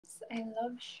I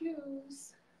love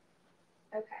shoes.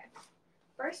 Okay,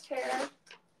 first pair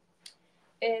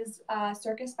is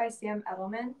Circus by Sam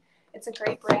Edelman. It's a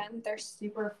great brand. They're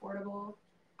super affordable,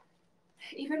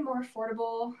 even more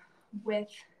affordable with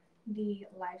the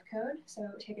live code, so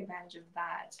take advantage of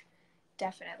that,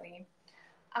 definitely.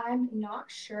 I'm not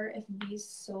sure if these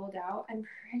sold out.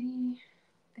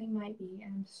 They might be,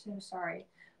 and I'm so sorry,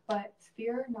 but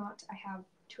fear not, I have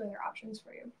 2 other options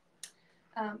for you.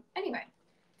 Anyway,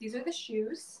 these are the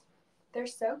shoes. They're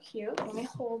so cute. Let me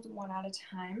hold one at a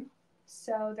time.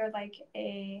 So they're like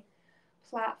a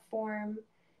platform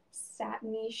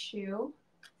satiny shoe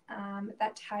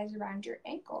that ties around your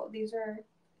ankle. These are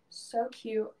so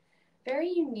cute, very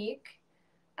unique,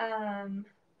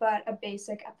 but a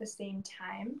basic at the same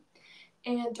time.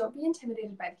 And don't be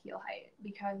intimidated by the heel height,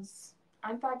 because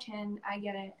I'm 5'10", I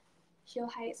get it. Heel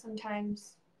height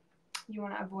sometimes you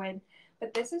want to avoid,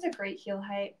 but this is a great heel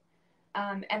height,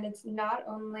 and it's not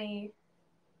only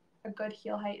a good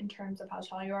heel height in terms of how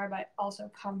tall you are, but also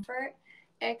comfort.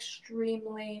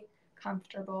 Extremely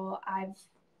comfortable. I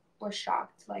was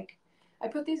shocked. Like, I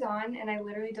put these on and I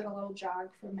literally did a little jog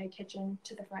from my kitchen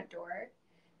to the front door,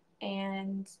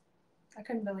 and I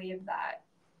couldn't believe that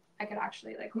I could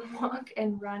actually like walk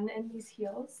and run in these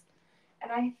heels.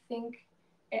 And I think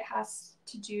it has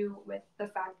to do with the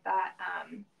fact that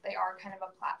they are kind of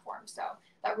a platform, so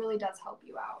that really does help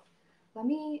you out. Let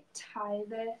me tie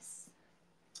this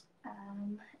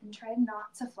and try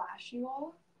not to flash you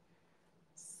all.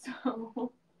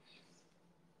 So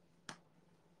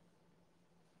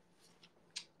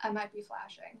I might be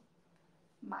flashing.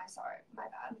 My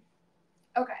bad.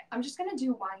 Okay, I'm just gonna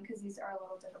do one because these are a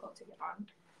little difficult to get on,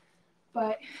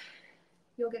 but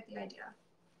you'll get the idea.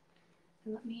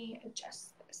 And let me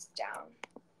adjust this down.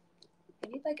 I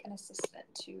need like an assistant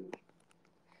to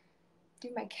do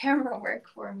my camera work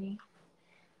for me.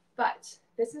 But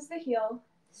this is the heel,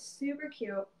 super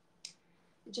cute.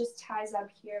 It just ties up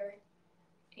here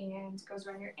and goes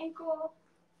around your ankle.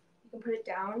 You can put it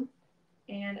down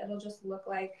and it'll just look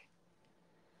like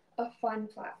a fun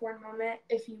platform moment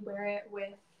if you wear it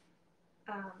with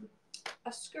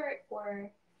a skirt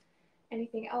or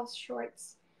anything else,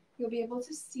 shorts. You'll be able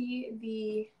to see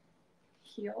the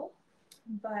heel,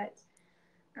 but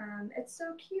it's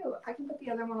so cute. I can put the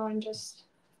other one on just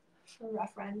for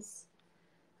reference.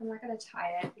 I'm not going to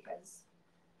tie it because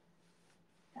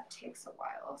that takes a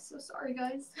while, so sorry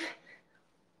guys.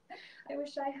 I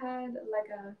wish I had like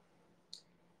a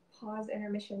pause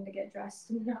intermission to get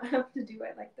dressed and not have to do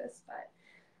it like this, but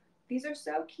these are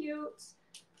so cute,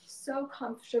 so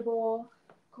comfortable,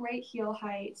 great heel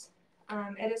height.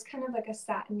 It is kind of like a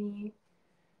satiny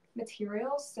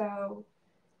material, so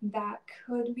that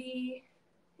could be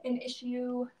an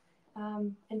issue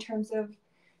in terms of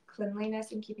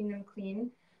cleanliness and keeping them clean,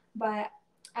 but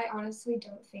I honestly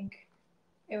don't think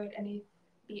it would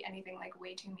be anything like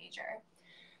way too major.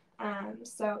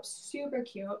 So super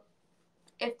cute.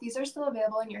 If these are still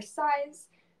available in your size,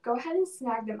 go ahead and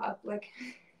snag them up. Like,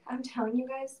 I'm telling you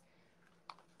guys,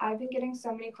 I've been getting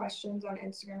so many questions on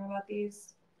Instagram about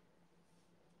these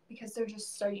because they're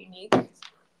just so unique.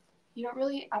 You don't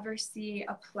really ever see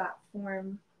a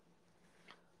platform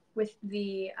with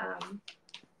the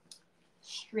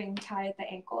string tied at the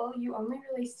ankle. You only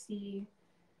really see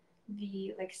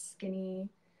the like skinny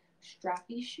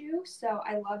strappy shoe, so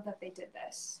I love that they did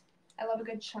this. I love a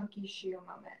good chunky shoe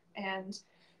moment, and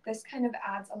this kind of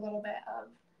adds a little bit of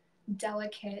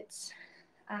delicate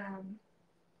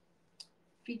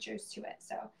features to it.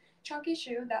 So chunky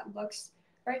shoe that looks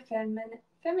very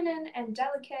feminine and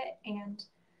delicate and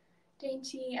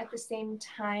dainty at the same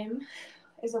time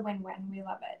is a win-win. We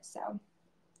love it. So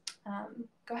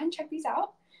go ahead and check these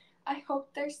out. I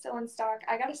hope they're still in stock.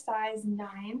 I got a size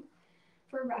 9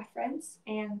 for reference,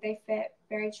 and they fit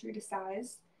very true to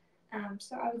size.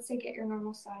 So I would say get your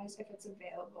normal size if it's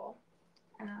available.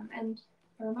 And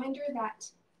a reminder that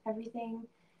everything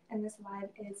in this live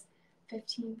is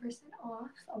 15%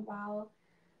 off while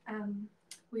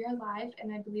we are live,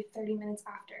 and I believe 30 minutes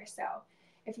after. So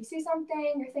if you see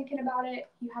something, you're thinking about it,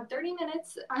 you have 30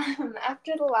 minutes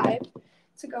after the live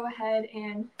to go ahead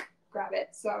and grab it.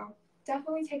 So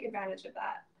definitely take advantage of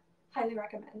that. Highly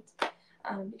recommend,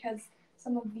 because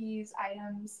some of these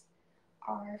items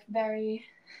are very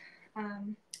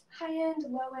high-end,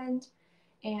 low-end,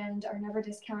 and are never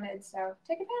discounted, so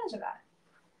take advantage of that.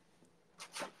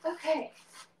 Okay,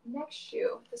 next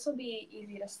shoe. This will be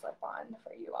easy to slip on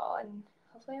for you all, and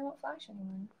hopefully I won't flash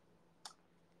anyone.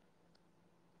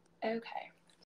 Okay,